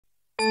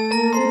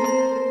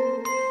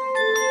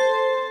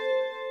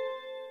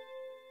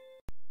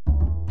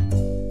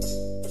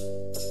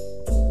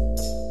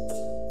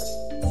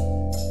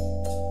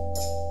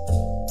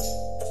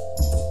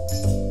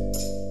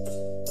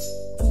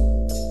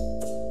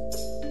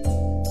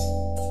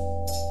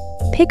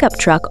Pickup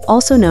truck,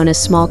 also known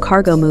as small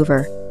cargo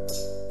mover.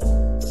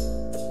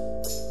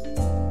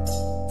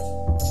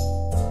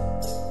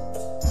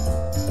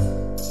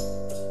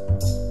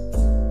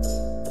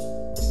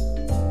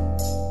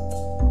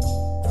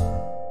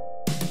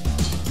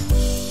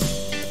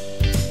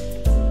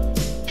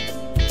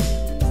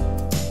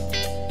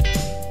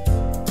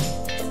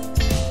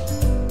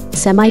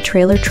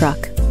 Semi-trailer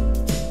truck,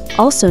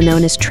 also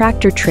known as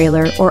tractor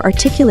trailer or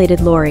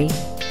articulated lorry.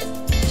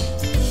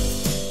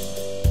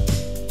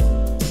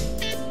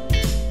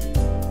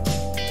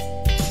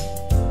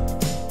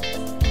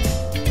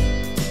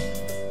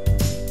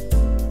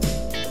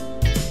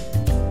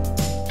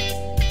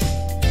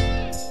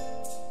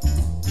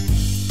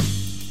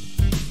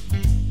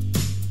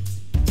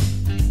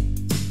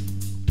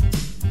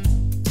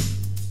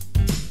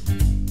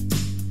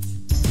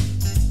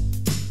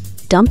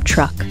 Dump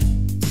truck,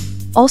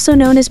 also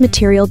known as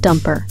material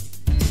dumper.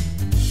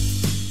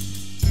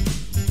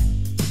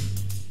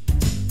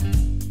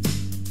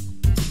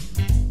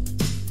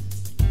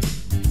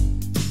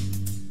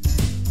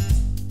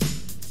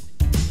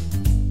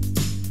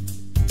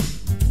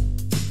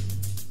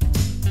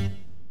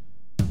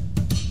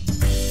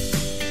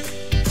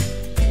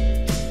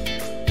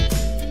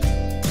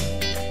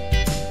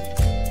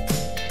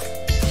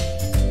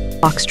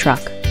 Box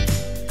truck,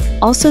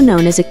 also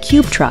known as a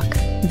cube truck,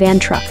 van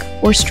truck,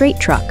 or straight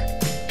truck.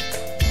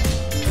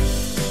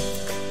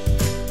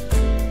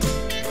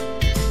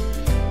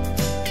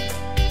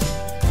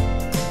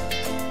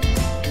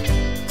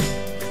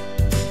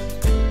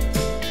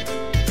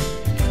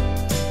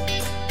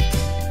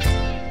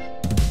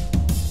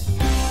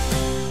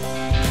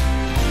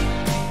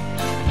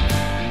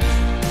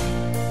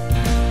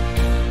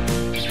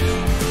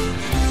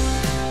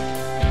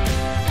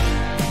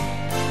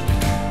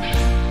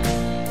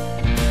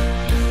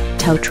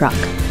 Tow truck,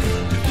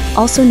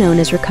 also known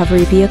as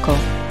recovery vehicle.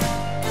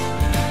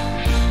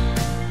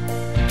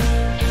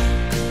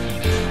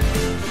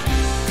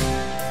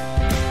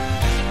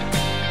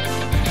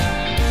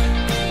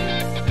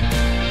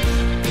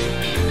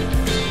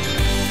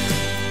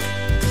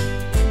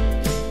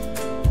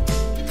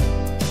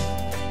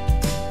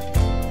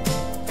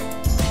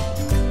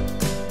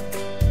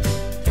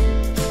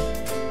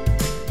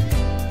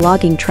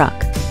 Logging truck,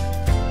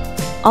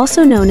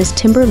 also known as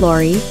timber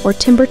lorry or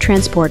timber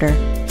transporter.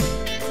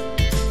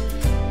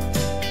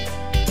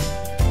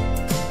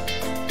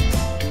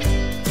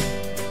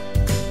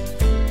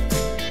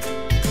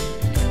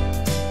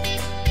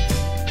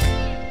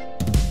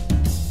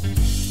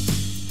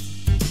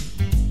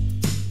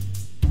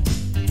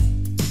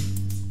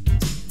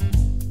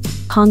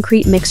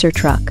 Concrete mixer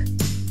truck,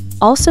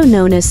 also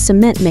known as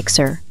cement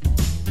mixer.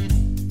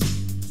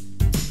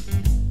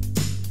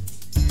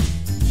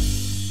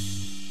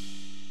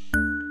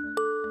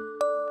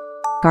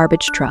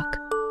 Garbage truck,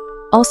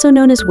 also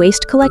known as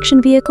waste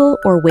collection vehicle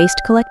or waste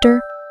collector.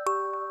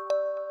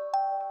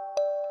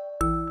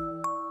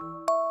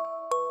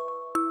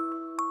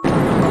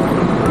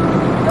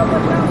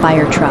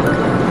 Fire truck,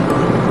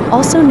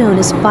 also known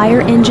as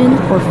fire engine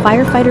or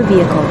firefighter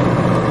vehicle.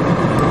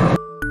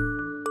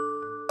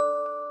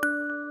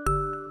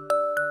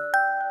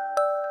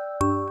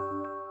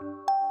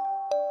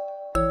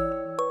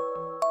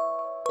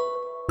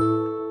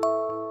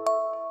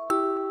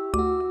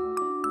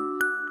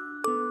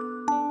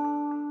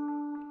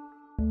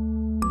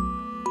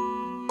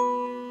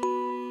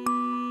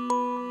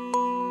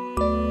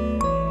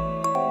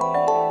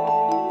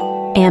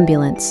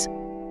 Ambulance,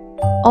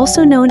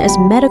 also known as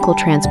medical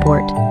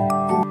transport.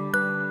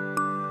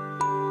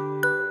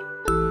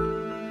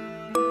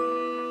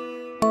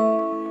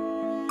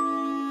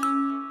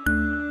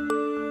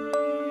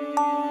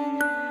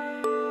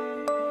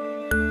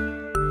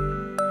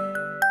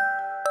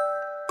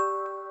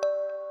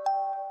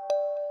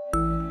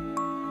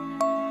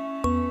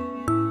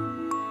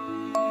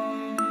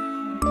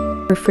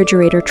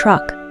 Refrigerator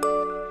truck,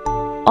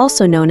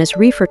 also known as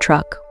reefer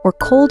truck or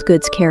cold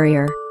goods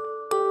carrier.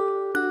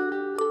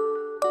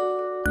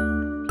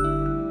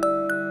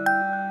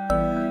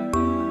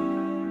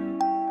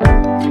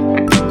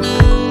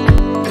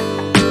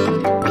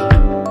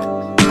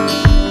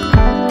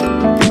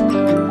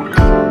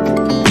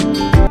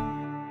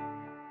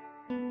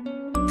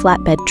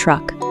 Flatbed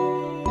truck,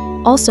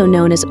 also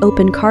known as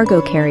open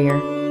cargo carrier.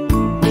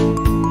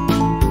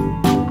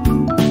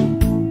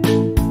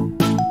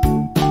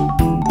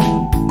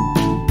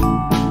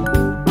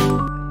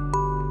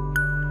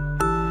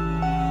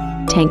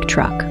 Tank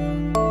truck,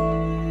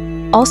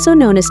 also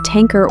known as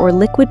tanker or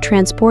liquid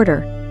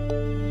transporter.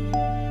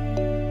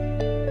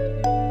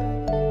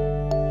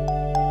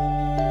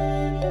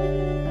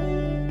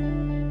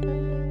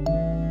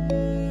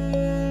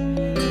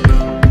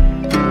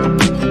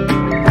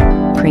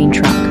 Crane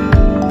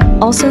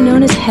truck, also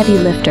known as heavy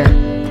lifter.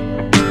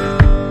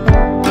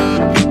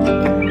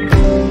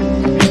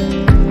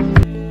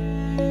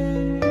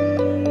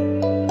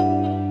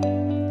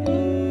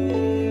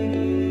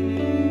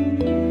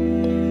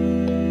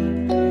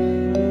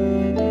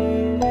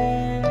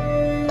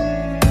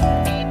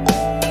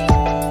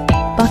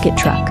 Bucket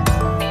truck,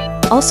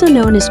 also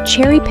known as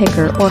cherry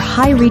picker or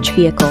high-reach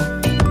vehicle.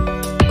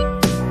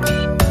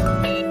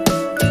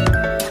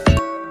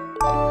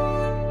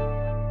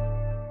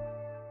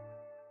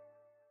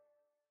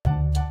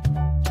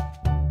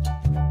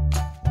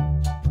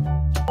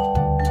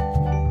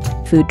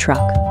 Food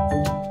truck,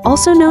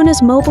 also known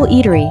as mobile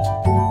eatery.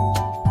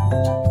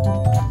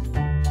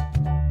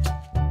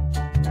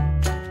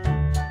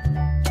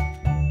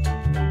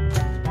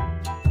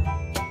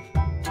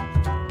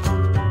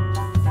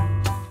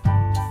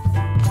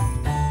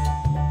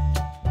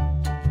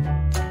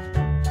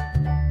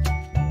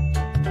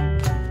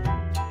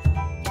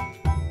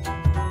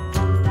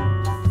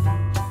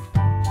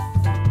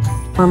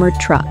 Armored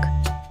truck,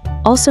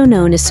 also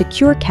known as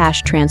secure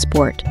cash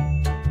transport.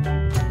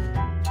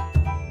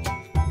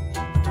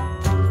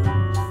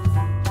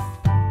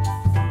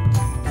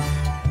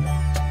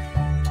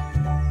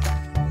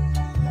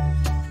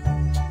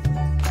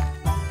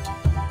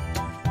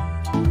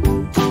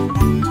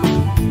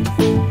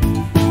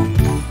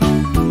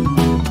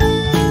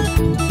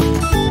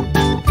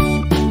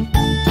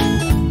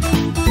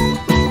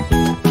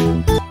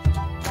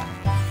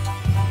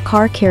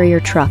 Car carrier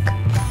truck,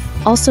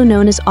 also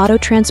known as auto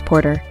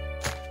transporter.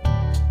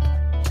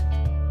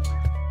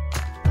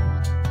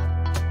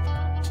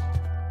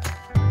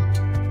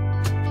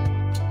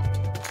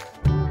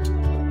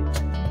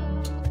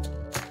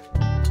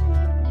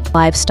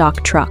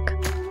 Livestock truck,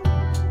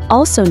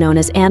 also known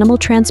as animal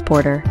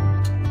transporter.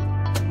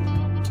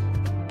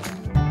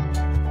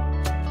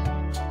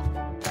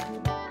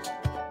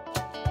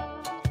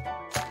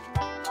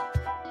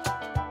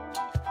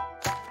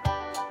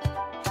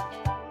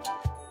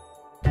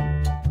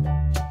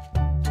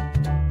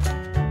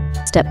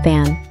 Step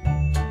van,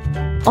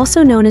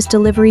 also known as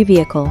delivery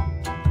vehicle.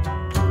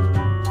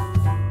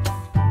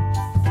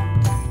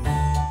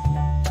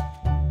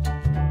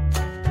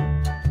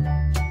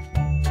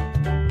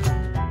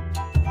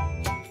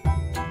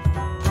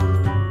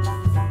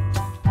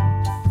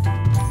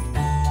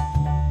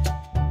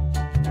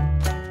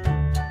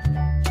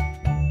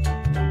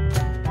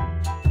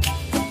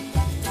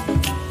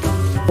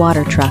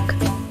 Water truck,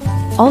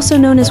 also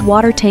known as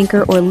water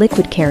tanker or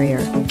liquid carrier.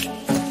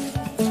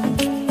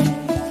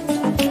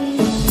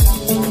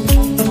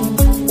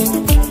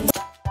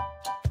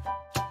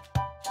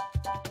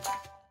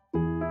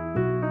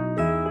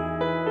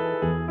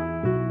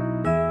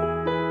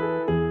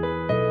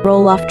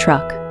 Roll-off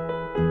truck,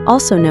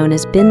 also known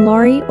as bin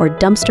lorry or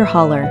dumpster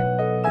hauler.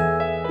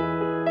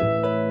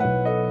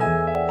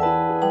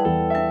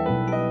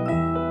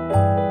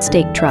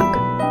 Stake truck,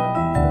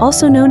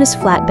 also known as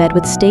flatbed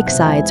with stake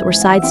sides or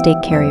side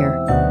stake carrier.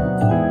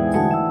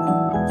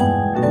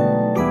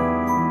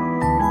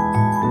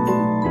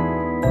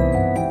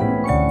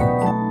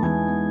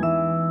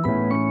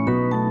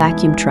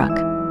 Vacuum truck,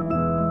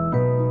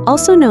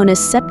 also known as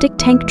septic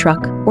tank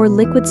truck or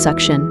liquid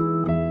suction.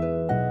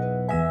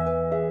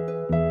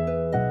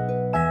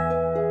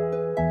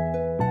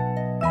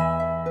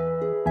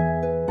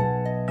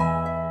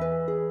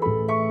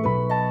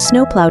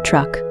 Snowplow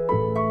truck,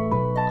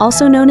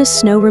 also known as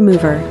snow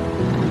remover.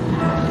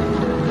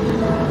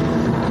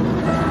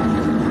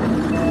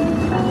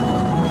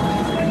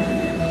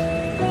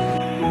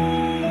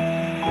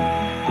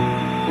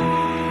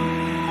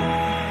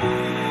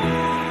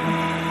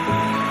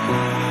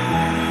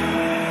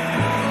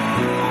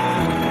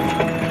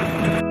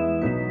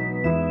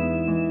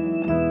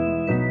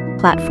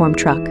 Platform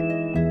truck,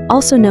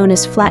 also known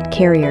as flat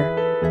carrier.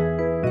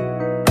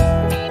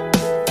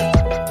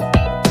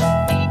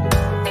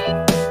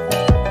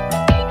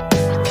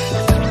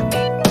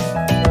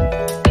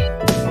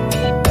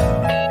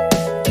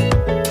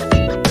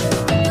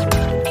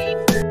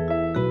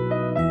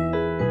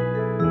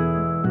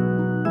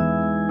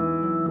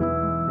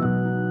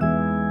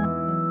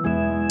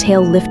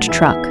 Tail lift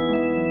truck,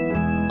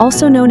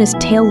 also known as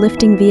tail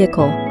lifting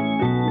vehicle.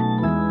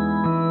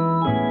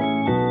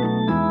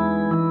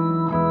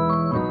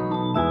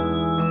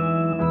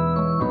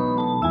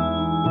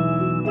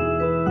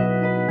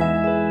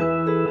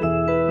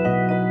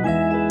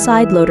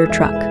 Side loader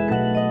truck,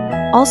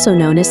 also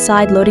known as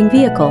side loading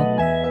vehicle.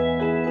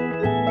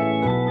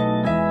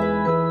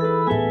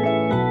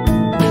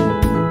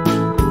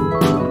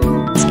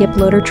 Skip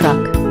loader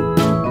truck,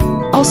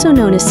 also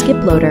known as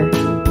skip loader.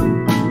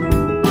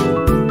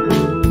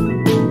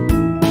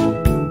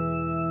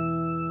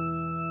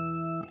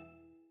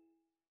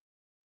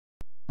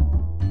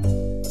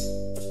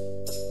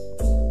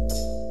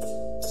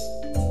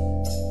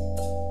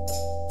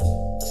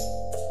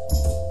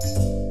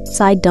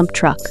 Side dump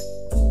truck,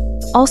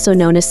 also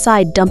known as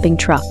side dumping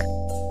truck.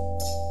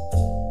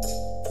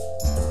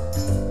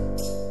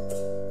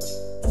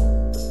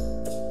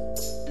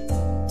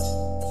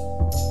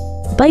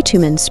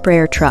 Bitumen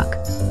sprayer truck,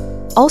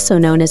 also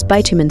known as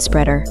bitumen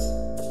spreader.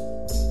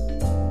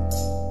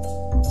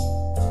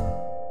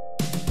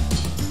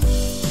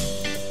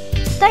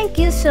 Thank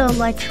you so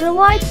much for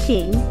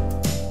watching.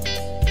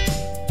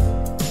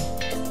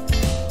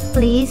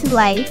 Please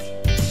like,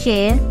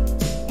 share,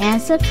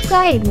 and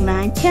subscribe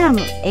my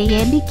channel,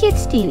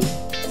 Kids TV.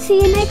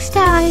 See you next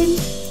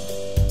time.